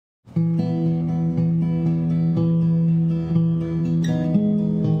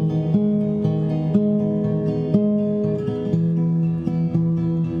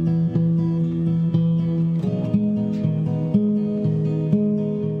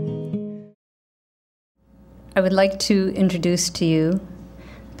I would like to introduce to you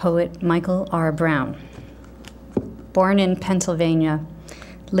poet Michael R. Brown. Born in Pennsylvania,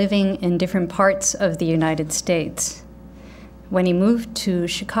 living in different parts of the United States. When he moved to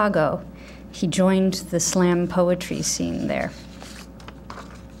Chicago, he joined the slam poetry scene there.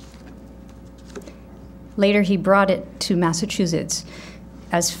 Later, he brought it to Massachusetts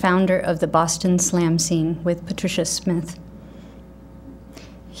as founder of the Boston slam scene with Patricia Smith.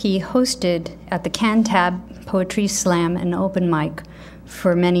 He hosted at the Cantab Poetry Slam and Open Mic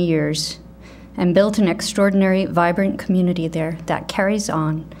for many years and built an extraordinary, vibrant community there that carries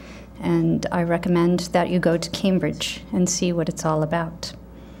on, and I recommend that you go to Cambridge and see what it's all about.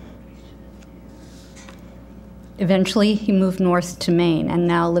 Eventually, he moved north to Maine and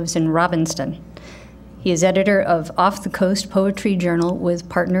now lives in Robbinston. He is editor of Off the Coast Poetry Journal with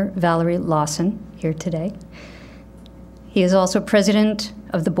partner Valerie Lawson, here today. He is also president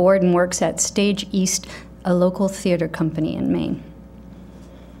of the board and works at Stage East, a local theater company in Maine.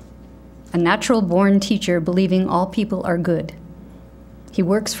 A natural-born teacher believing all people are good. He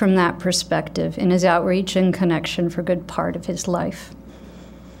works from that perspective in his outreach and connection for a good part of his life.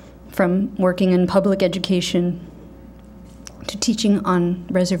 From working in public education, to teaching on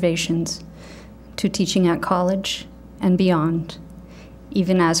reservations, to teaching at college and beyond,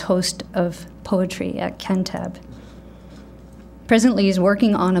 even as host of poetry at Cantab. Presently, he's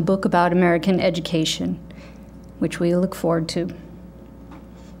working on a book about American education, which we look forward to.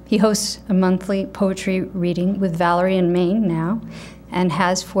 He hosts a monthly poetry reading with Valerie in Maine now, and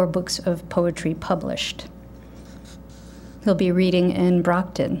has 4 books of poetry published. He'll be reading in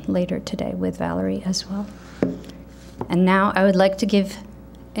Brockton later today with Valerie as well. And now I would like to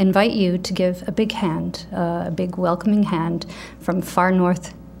invite you to give a big hand, a big welcoming hand from far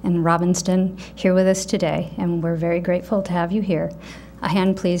north in Robbinston here with us today, and we're very grateful to have you here. A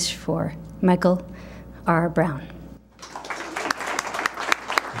hand, please, for Michael R. Brown.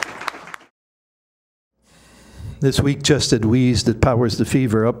 This weak-chested wheeze that powers the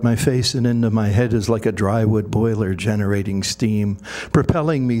fever up my face and into my head is like a drywood boiler generating steam,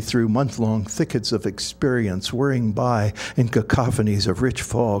 propelling me through month-long thickets of experience, whirring by in cacophonies of rich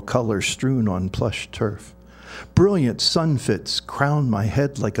fall color strewn on plush turf. Brilliant sunfits crown my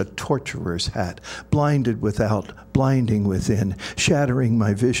head like a torturer's hat, blinded without, blinding within, shattering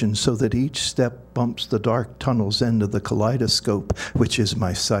my vision so that each step bumps the dark tunnel's end of the kaleidoscope, which is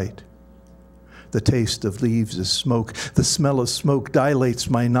my sight. The taste of leaves is smoke. The smell of smoke dilates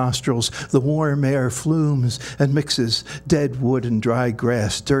my nostrils. The warm air flumes and mixes dead wood and dry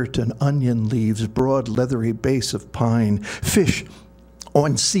grass, dirt and onion leaves, broad leathery base of pine, fish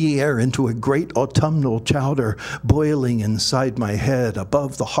on sea air into a great autumnal chowder boiling inside my head,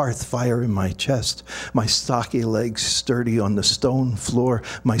 above the hearth fire in my chest, my stocky legs sturdy on the stone floor,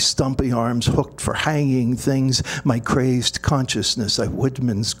 my stumpy arms hooked for hanging things, my crazed consciousness a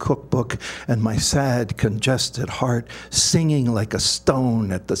woodman's cookbook, and my sad, congested heart singing like a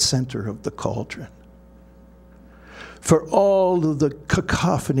stone at the center of the cauldron. For all of the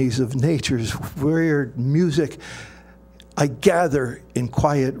cacophonies of nature's weird music, I gather in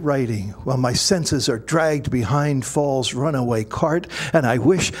quiet writing while my senses are dragged behind fall's runaway cart, and I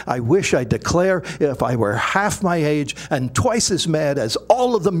wish I declare if I were half my age and twice as mad as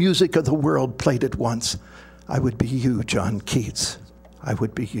all of the music of the world played at once, I would be you, John Keats. I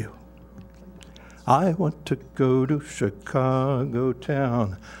would be you. I want to go to Chicago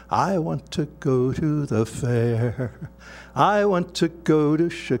town. I want to go to the fair. I want to go to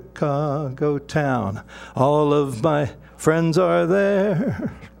Chicago town. All of my friends are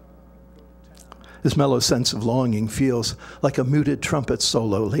there. This mellow sense of longing feels like a muted trumpet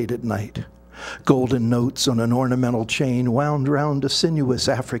solo late at night. Golden notes on an ornamental chain wound round a sinuous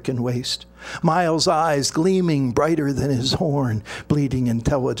African waist. Miles' eyes gleaming brighter than his horn, bleeding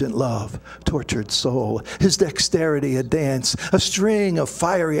intelligent love, tortured soul. His dexterity a dance, a string of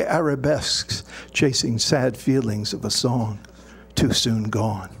fiery arabesques, chasing sad feelings of a song too soon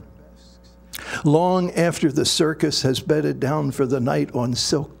gone. Long after the circus has bedded down for the night on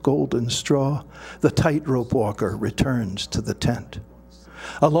silk golden straw, the tightrope walker returns to the tent.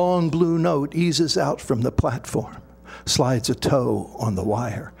 A long blue note eases out from the platform, slides a toe on the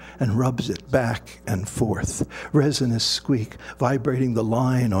wire, and rubs it back and forth, resinous squeak vibrating the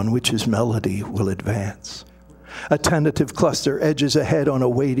line on which his melody will advance. A tentative cluster edges ahead on a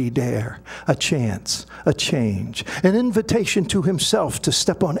weighty dare, a chance, a change, an invitation to himself to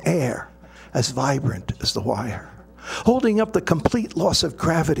step on air, as vibrant as the wire, holding up the complete loss of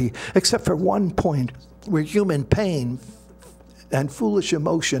gravity, except for one point where human pain and foolish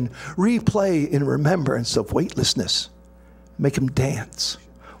emotion replay in remembrance of weightlessness. Make him dance,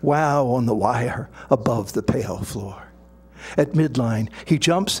 wow on the wire above the pale floor. At midline, he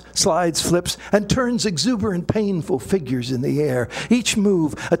jumps, slides, flips, and turns exuberant, painful figures in the air. Each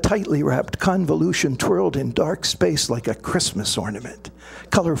move, a tightly wrapped convolution twirled in dark space like a Christmas ornament.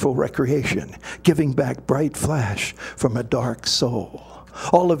 Colorful recreation, giving back bright flash from a dark soul.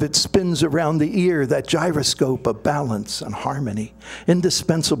 All of it spins around the ear, that gyroscope of balance and harmony,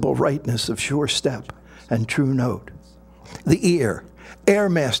 indispensable rightness of sure step and true note. The ear,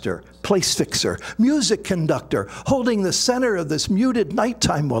 airmaster, place fixer, music conductor, holding the center of this muted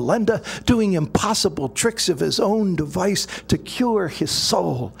nighttime Wallenda, doing impossible tricks of his own device to cure his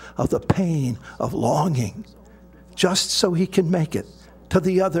soul of the pain of longing, just so he can make it to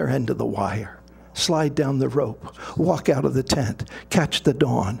the other end of the wire, slide down the rope, walk out of the tent, catch the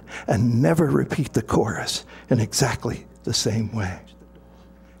dawn, and never repeat the chorus in exactly the same way.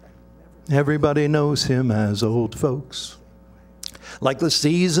 Everybody knows him as old folks. Like the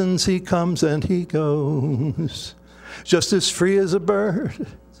seasons, he comes and he goes, just as free as a bird,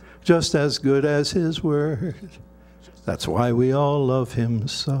 just as good as his word. That's why we all love him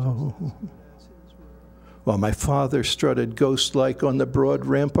so. While my father strutted ghost-like on the broad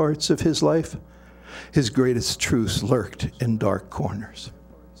ramparts of his life, his greatest truths lurked in dark corners.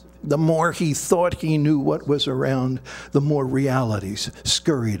 The more he thought he knew what was around, the more realities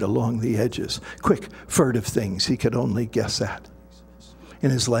scurried along the edges, quick, furtive things he could only guess at. In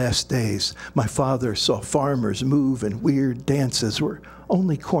his last days, my father saw farmers move in weird dances where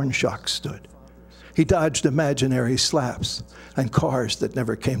only corn shocks stood. He dodged imaginary slaps and cars that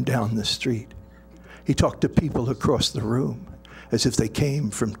never came down the street. He talked to people across the room as if they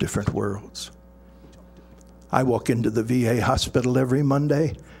came from different worlds. I walk into the VA hospital every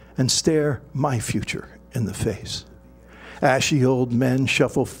Monday and stare my future in the face. Ashy old men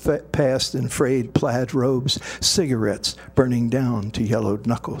shuffle past in frayed plaid robes, cigarettes burning down to yellowed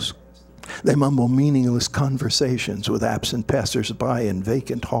knuckles. They mumble meaningless conversations with absent passersby in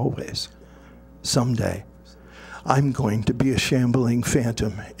vacant hallways. Someday, I'm going to be a shambling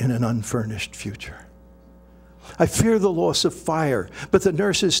phantom in an unfurnished future. I fear the loss of fire, but the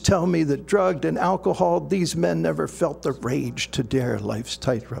nurses tell me that drugged and alcoholed, these men never felt the rage to dare life's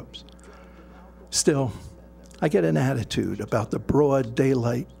tightropes. Still, I get an attitude about the broad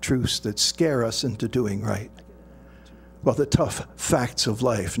daylight truths that scare us into doing right, while the tough facts of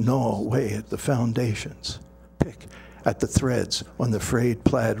life gnaw away at the foundations, pick at the threads on the frayed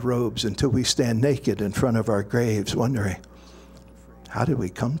plaid robes until we stand naked in front of our graves, wondering, how did we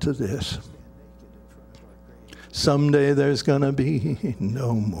come to this? Someday there's gonna be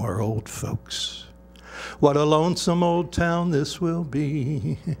no more old folks. What a lonesome old town this will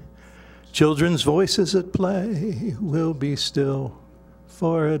be. Children's voices at play will be still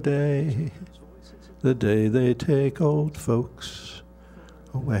for a day, the day they take old folks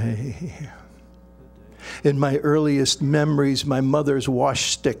away. In my earliest memories, my mother's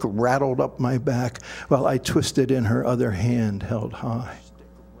wash stick rattled up my back while I twisted in her other hand held high.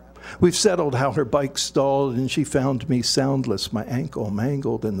 We've settled how her bike stalled and she found me soundless, my ankle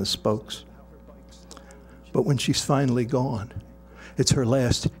mangled in the spokes. But when she's finally gone, it's her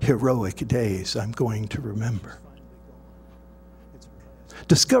last heroic days I'm going to remember.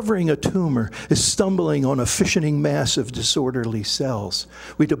 Discovering a tumor is stumbling on a fissioning mass of disorderly cells.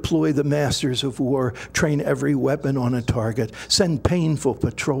 We deploy the masters of war, train every weapon on a target, send painful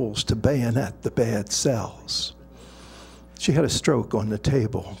patrols to bayonet the bad cells. She had a stroke on the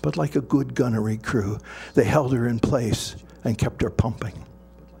table, but like a good gunnery crew, they held her in place and kept her pumping.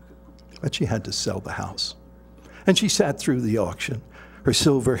 But she had to sell the house. And she sat through the auction, her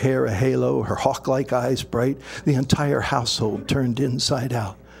silver hair a halo, her hawk-like eyes bright, the entire household turned inside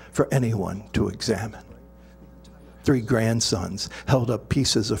out for anyone to examine. 3 grandsons held up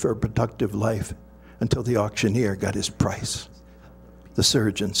pieces of her productive life until the auctioneer got his price. The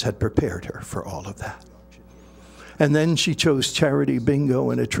surgeons had prepared her for all of that. And then she chose charity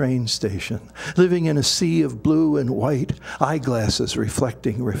bingo in a train station, living in a sea of blue and white, eyeglasses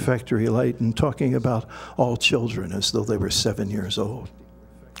reflecting refectory light, and talking about all children as though they were 7 years old.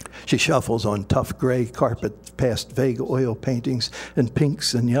 She shuffles on tough gray carpet past vague oil paintings and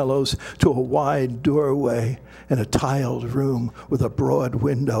pinks and yellows to a wide doorway in a tiled room with a broad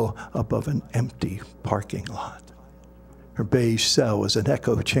window above an empty parking lot. Her beige cell was an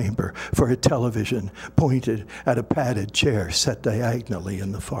echo chamber for a television pointed at a padded chair set diagonally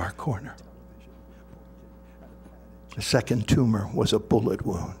in the far corner. The second tumor was a bullet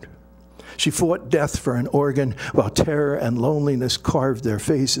wound. She fought death for an organ while terror and loneliness carved their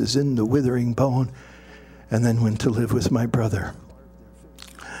faces in the withering bone, and then went to live with my brother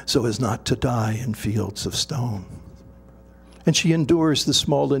so as not to die in fields of stone. And she endures the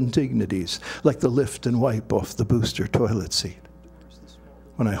small indignities, like the lift and wipe off the booster toilet seat.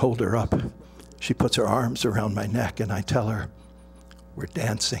 When I hold her up, she puts her arms around my neck and I tell her, we're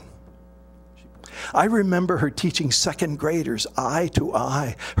dancing. I remember her teaching second graders eye to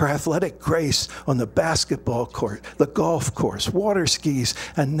eye, her athletic grace on the basketball court, the golf course, water skis,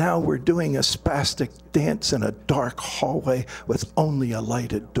 and now we're doing a spastic dance in a dark hallway with only a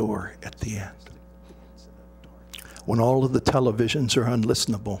lighted door at the end. When all of the televisions are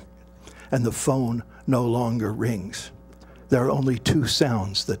unlistenable and the phone no longer rings, there are only two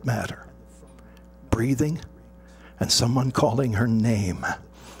sounds that matter: breathing and someone calling her name.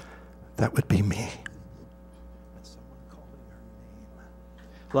 That would be me.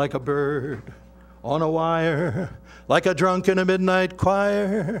 Like a bird on a wire, like a drunk in a midnight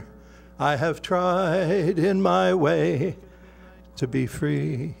choir, I have tried in my way to be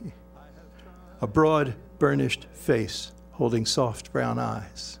free. A broad, burnished face holding soft brown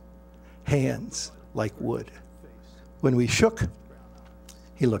eyes, hands like wood. When we shook,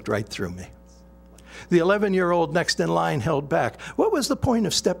 he looked right through me. The 11-year-old next in line held back. What was the point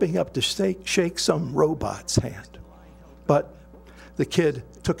of stepping up to shake some robot's hand? But the kid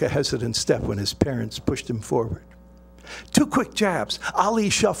took a hesitant step when his parents pushed him forward. 2 quick jabs,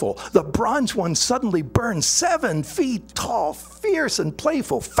 Ali shuffle. The bronze one suddenly burned 7 feet tall, fierce and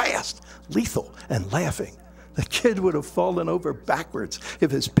playful, fast, lethal, and laughing. The kid would have fallen over backwards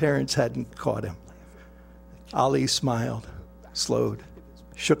if his parents hadn't caught him. Ali smiled, slowed,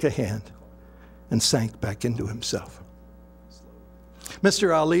 shook a hand, and sank back into himself.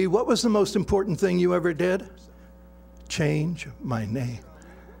 Mr. Ali, what was the most important thing you ever did? Change my name.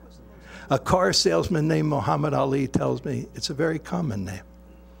 A car salesman named Muhammad Ali tells me it's a very common name.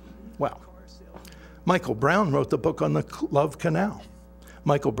 Well, Michael Brown wrote the book on the Love Canal.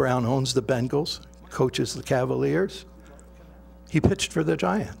 Michael Brown owns the Bengals, coaches the Cavaliers. He pitched for the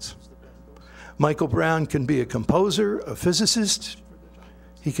Giants. Michael Brown can be a composer, a physicist.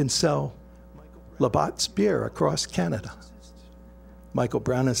 He can sell Labatt's beer across Canada. Michael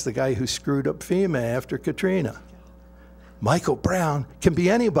Brown is the guy who screwed up FEMA after Katrina. Michael Brown can be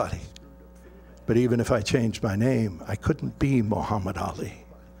anybody. But even if I changed my name, I couldn't be Muhammad Ali.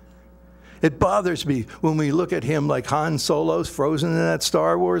 It bothers me when we look at him like Han Solo's frozen in that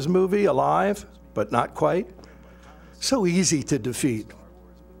Star Wars movie, alive, but not quite. So easy to defeat.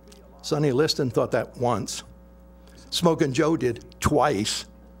 Sonny Liston thought that once. Smokin' Joe did twice.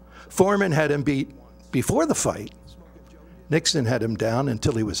 Foreman had him beat before the fight. Nixon had him down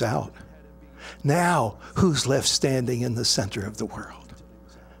until he was out. Now, who's left standing in the center of the world?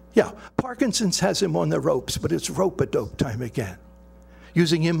 Yeah, Parkinson's has him on the ropes, but it's rope-a-dope time again.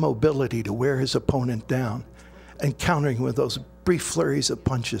 Using immobility to wear his opponent down and countering with those brief flurries of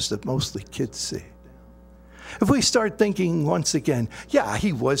punches that mostly kids see. If we start thinking once again, yeah,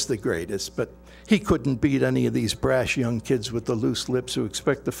 he was the greatest, but he couldn't beat any of these brash young kids with the loose lips who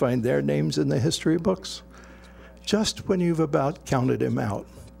expect to find their names in the history books. Just when you've about counted him out,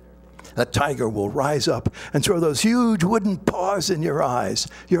 a tiger will rise up and throw those huge wooden paws in your eyes,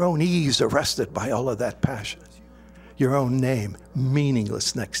 your own ease arrested by all of that passion, your own name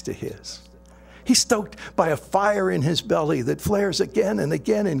meaningless next to his. He's stoked by a fire in his belly that flares again and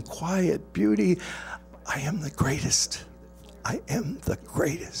again in quiet beauty. I am the greatest. I am the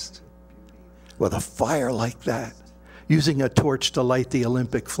greatest. With a fire like that, using a torch to light the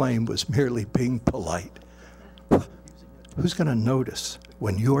Olympic flame was merely being polite. Who's going to notice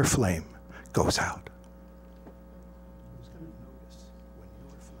when your flame goes out?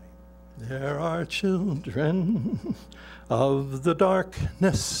 There are children of the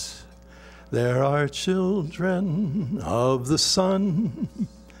darkness. There are children of the sun.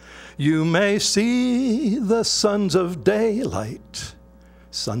 You may see the sons of daylight.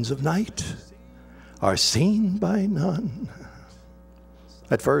 Sons of night are seen by none.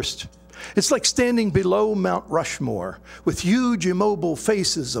 At first, it's like standing below Mount Rushmore with huge immobile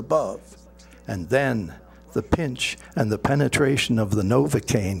faces above. And then the pinch and the penetration of the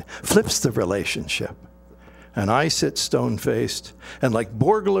Novocaine flips the relationship. And I sit stone-faced, and like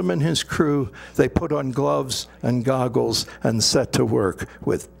Borglum and his crew, they put on gloves and goggles and set to work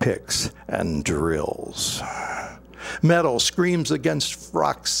with picks and drills. Metal screams against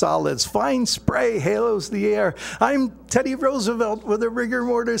rock solids. Fine spray halos the air. I'm Teddy Roosevelt with a rigor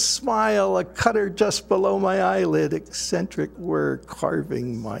mortis smile, a cutter just below my eyelid, eccentric whir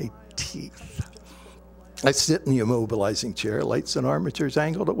carving my teeth. I sit in the immobilizing chair, lights and armatures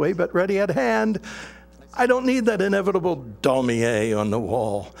angled away but ready at hand. I don't need that inevitable Daumier on the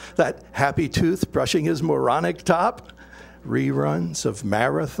wall, that happy tooth brushing his moronic top. Reruns of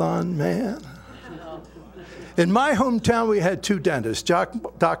Marathon Man. In my hometown, we had two dentists.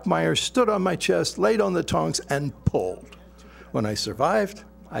 Doc Myers stood on my chest, laid on the tongs, and pulled. When I survived,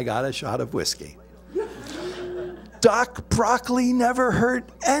 I got a shot of whiskey. Doc Broccoli never hurt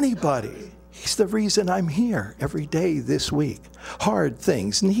anybody. He's the reason I'm here every day this week. Hard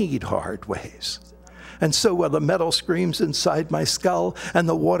things need hard ways. And so while the metal screams inside my skull and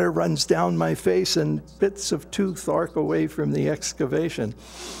the water runs down my face and bits of tooth arc away from the excavation,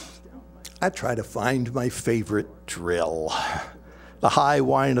 I try to find my favorite drill. The high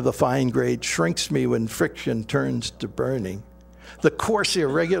whine of the fine grade shrinks me when friction turns to burning. The coarse,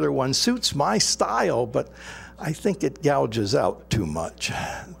 irregular one suits my style, but I think it gouges out too much.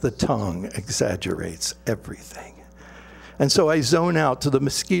 The tongue exaggerates everything. And so I zone out to the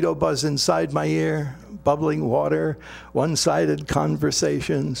mosquito buzz inside my ear, bubbling water, one-sided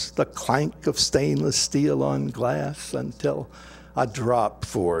conversations, the clank of stainless steel on glass, until a drop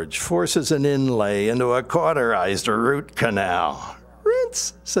forge forces an inlay into a cauterized root canal.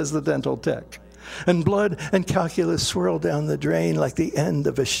 Rinse, says the dental tech. And blood and calculus swirl down the drain like the end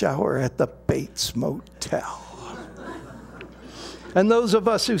of a shower at the Bates Motel. And those of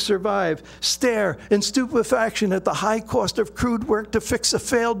us who survive stare in stupefaction at the high cost of crude work to fix a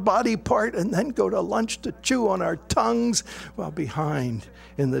failed body part and then go to lunch to chew on our tongues, while behind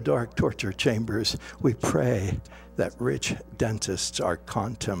in the dark torture chambers we pray that rich dentists are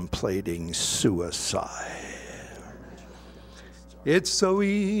contemplating suicide. It's so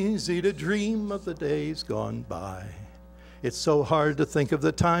easy to dream of the days gone by. It's so hard to think of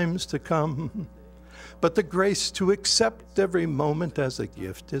the times to come. But the grace to accept every moment as a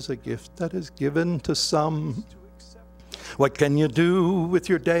gift is a gift that is given to some. What can you do with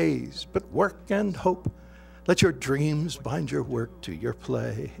your days but work and hope? Let your dreams bind your work to your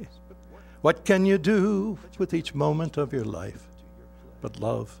play. What can you do with each moment of your life but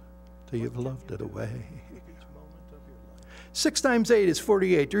love till you've loved it away? 6 times 8 is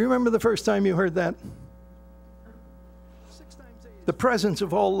 48. Do you remember the first time you heard that? The presence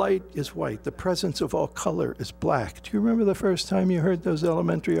of all light is white. The presence of all color is black. Do you remember the first time you heard those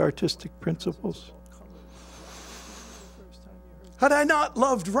elementary artistic principles? Had I not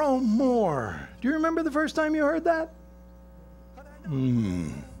loved Rome more? Do you remember the first time you heard that?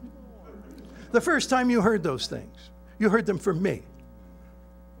 The first time you heard those things, you heard them from me.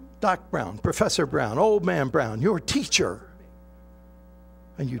 Doc Brown, Professor Brown, Old Man Brown, your teacher.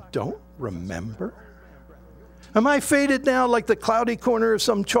 And you don't remember? Am I faded now like the cloudy corner of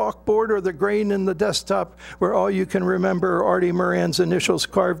some chalkboard or the grain in the desktop where all you can remember are Artie Moran's initials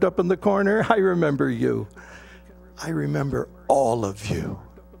carved up in the corner? I remember you. I remember all of you.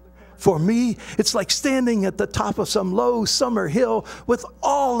 For me, it's like standing at the top of some low summer hill with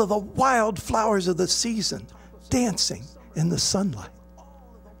all of the wild flowers of the season dancing in the sunlight.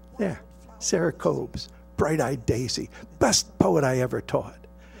 There, Sarah Cobes, Bright-Eyed Daisy, best poet I ever taught.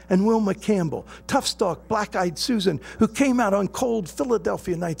 And Wilma Campbell, tough stalk, black-eyed Susan, who came out on cold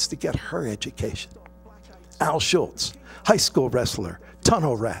Philadelphia nights to get her education. Al Schultz, high school wrestler,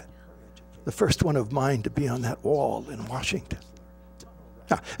 tunnel rat, the first one of mine to be on that wall in Washington.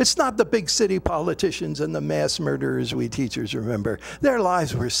 Now, it's not the big city politicians and the mass murderers we teachers remember. Their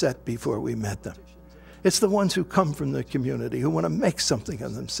lives were set before we met them. It's the ones who come from the community, who want to make something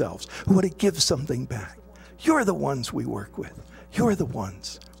of themselves, who want to give something back. You're the ones we work with. You're the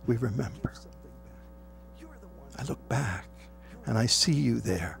ones we remember. I look back and I see you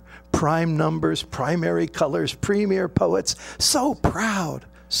there. Prime numbers, primary colors, premier poets. So proud,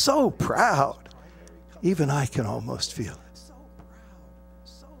 so proud. Even I can almost feel it.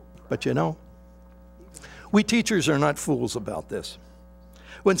 But you know, we teachers are not fools about this.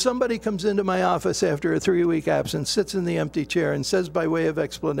 When somebody comes into my office after a 3-week absence, sits in the empty chair and says by way of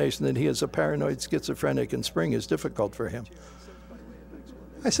explanation that he is a paranoid schizophrenic and spring is difficult for him,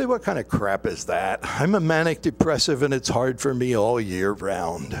 I say, what kind of crap is that? I'm a manic depressive and it's hard for me all year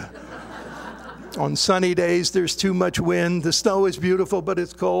round. On sunny days, there's too much wind. The snow is beautiful, but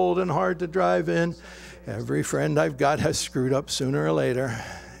it's cold and hard to drive in. Every friend I've got has screwed up sooner or later.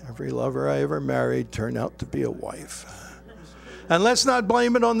 Every lover I ever married turned out to be a wife. And let's not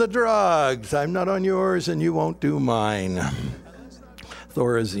blame it on the drugs. I'm not on yours and you won't do mine.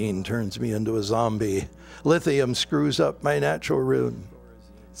 Thorazine turns me into a zombie. Lithium screws up my natural rhythm.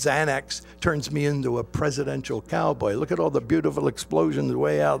 Xanax turns me into a presidential cowboy. Look at all the beautiful explosions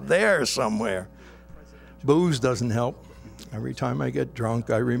way out there somewhere. Booze doesn't help. Every time I get drunk,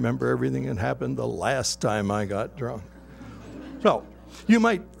 I remember everything that happened the last time I got drunk. So, you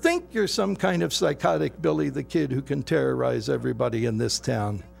might think you're some kind of psychotic Billy the Kid who can terrorize everybody in this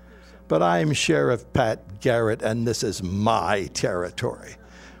town. But I'm Sheriff Pat Garrett, and this is my territory.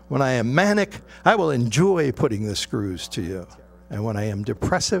 When I am manic, I will enjoy putting the screws to you. And when I am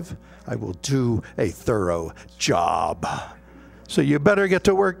depressive, I will do a thorough job. So you better get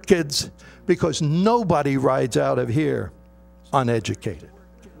to work, kids, because nobody rides out of here uneducated.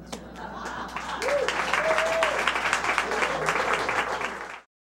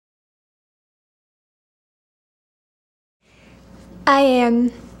 I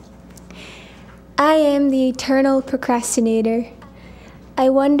am the eternal procrastinator. I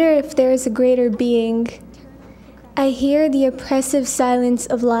wonder if there is a greater being. I hear the oppressive silence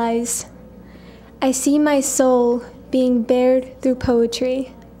of lies. I see my soul being bared through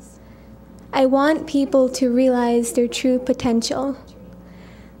poetry. I want people to realize their true potential.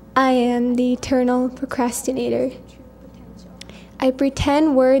 I am the eternal procrastinator. I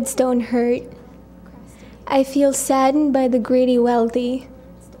pretend words don't hurt. I feel saddened by the greedy wealthy.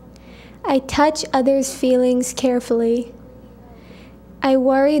 I touch others' feelings carefully. I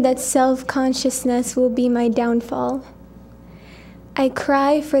worry that self-consciousness will be my downfall. I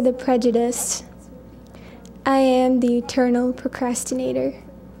cry for the prejudiced. I am the eternal procrastinator.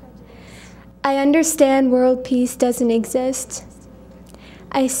 I understand world peace doesn't exist.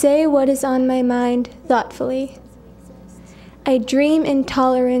 I say what is on my mind thoughtfully. I dream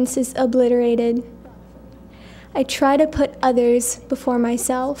intolerance is obliterated. I try to put others before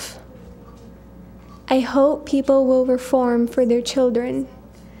myself. I hope people will reform for their children.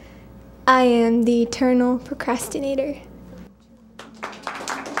 I am the eternal procrastinator.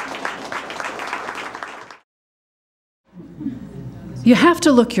 You have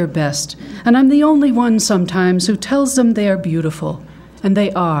to look your best, and I'm the only one sometimes who tells them they are beautiful, and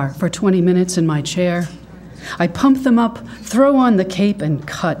they are for 20 minutes in my chair. I pump them up, throw on the cape, and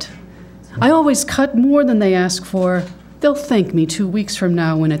cut. I always cut more than they ask for. They'll thank me 2 weeks from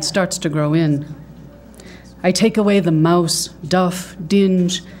now when it starts to grow in. I take away the mouse, duff,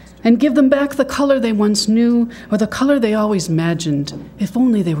 dinge, and give them back the color they once knew, or the color they always imagined, if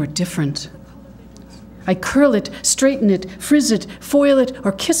only they were different. I curl it, straighten it, frizz it, foil it,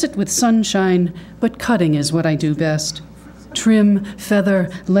 or kiss it with sunshine, but cutting is what I do best. Trim,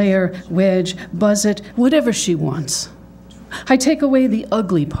 feather, layer, wedge, buzz it, whatever she wants. I take away the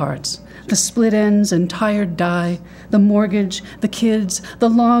ugly parts, the split ends and tired dye, the mortgage, the kids, the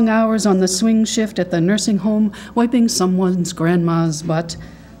long hours on the swing shift at the nursing home, wiping someone's grandma's butt,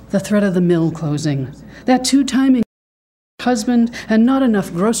 the threat of the mill closing, that two-timing husband, and not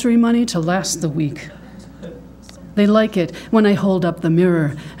enough grocery money to last the week. They like it when I hold up the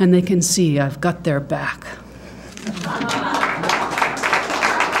mirror and they can see I've got their back.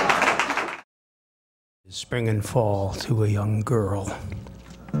 Spring and fall to a young girl.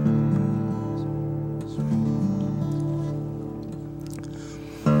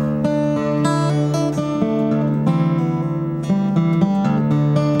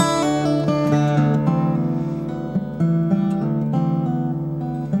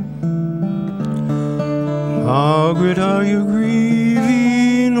 Margaret, are you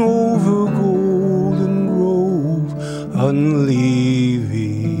grieving over Golden Grove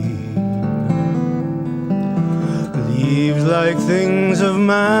unleaving? Leaves like things of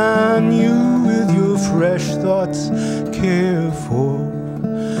man you with your fresh thoughts care for.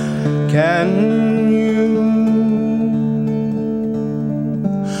 Can you?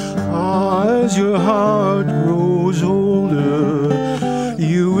 As your heart grows older,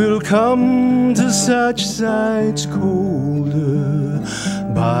 you will come to such sights colder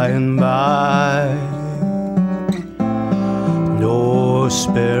by and by, nor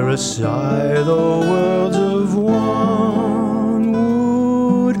spare a sigh the worlds of one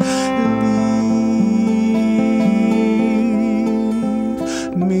would leave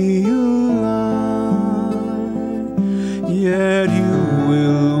me alive, yet you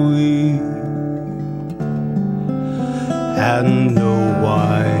will weep and know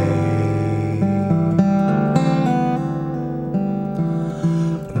why.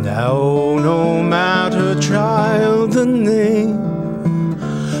 Now, no matter, child, the name,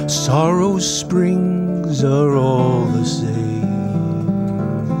 sorrow's springs are all the same.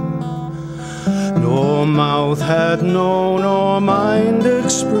 Nor mouth had known, nor mind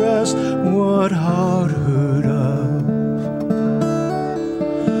expressed what heart heard of.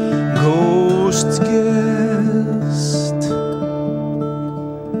 Ghosts guessed.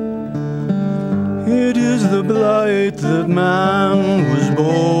 It is the blight that man was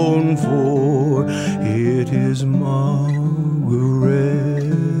born for. It is Margaret.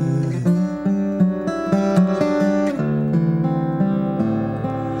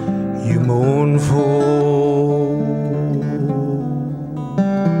 You mourn for.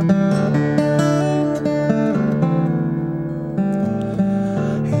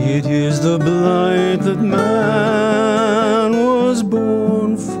 is the blight that man was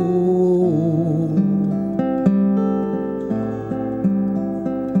born for.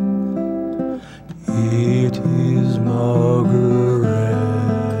 It is Margaret.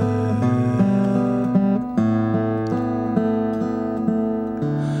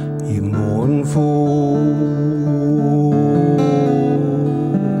 You mourn for.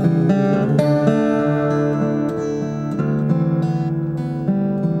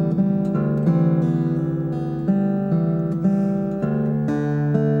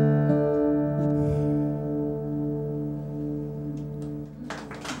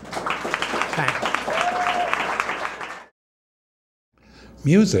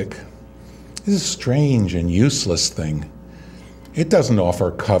 Music is a strange and useless thing. It doesn't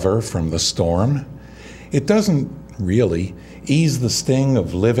offer cover from the storm. It doesn't really ease the sting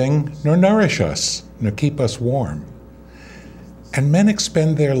of living, nor nourish us, nor keep us warm. And men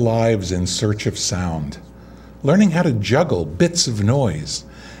expend their lives in search of sound, learning how to juggle bits of noise,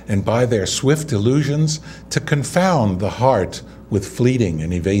 and by their swift illusions to confound the heart with fleeting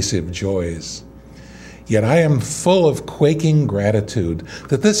and evasive joys. Yet I am full of quaking gratitude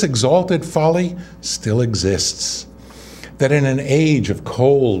that this exalted folly still exists, that in an age of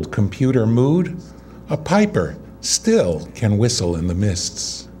cold computer mood, a piper still can whistle in the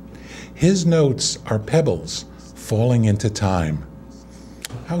mists. His notes are pebbles falling into time.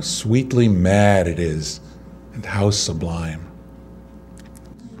 How sweetly mad it is, and how sublime.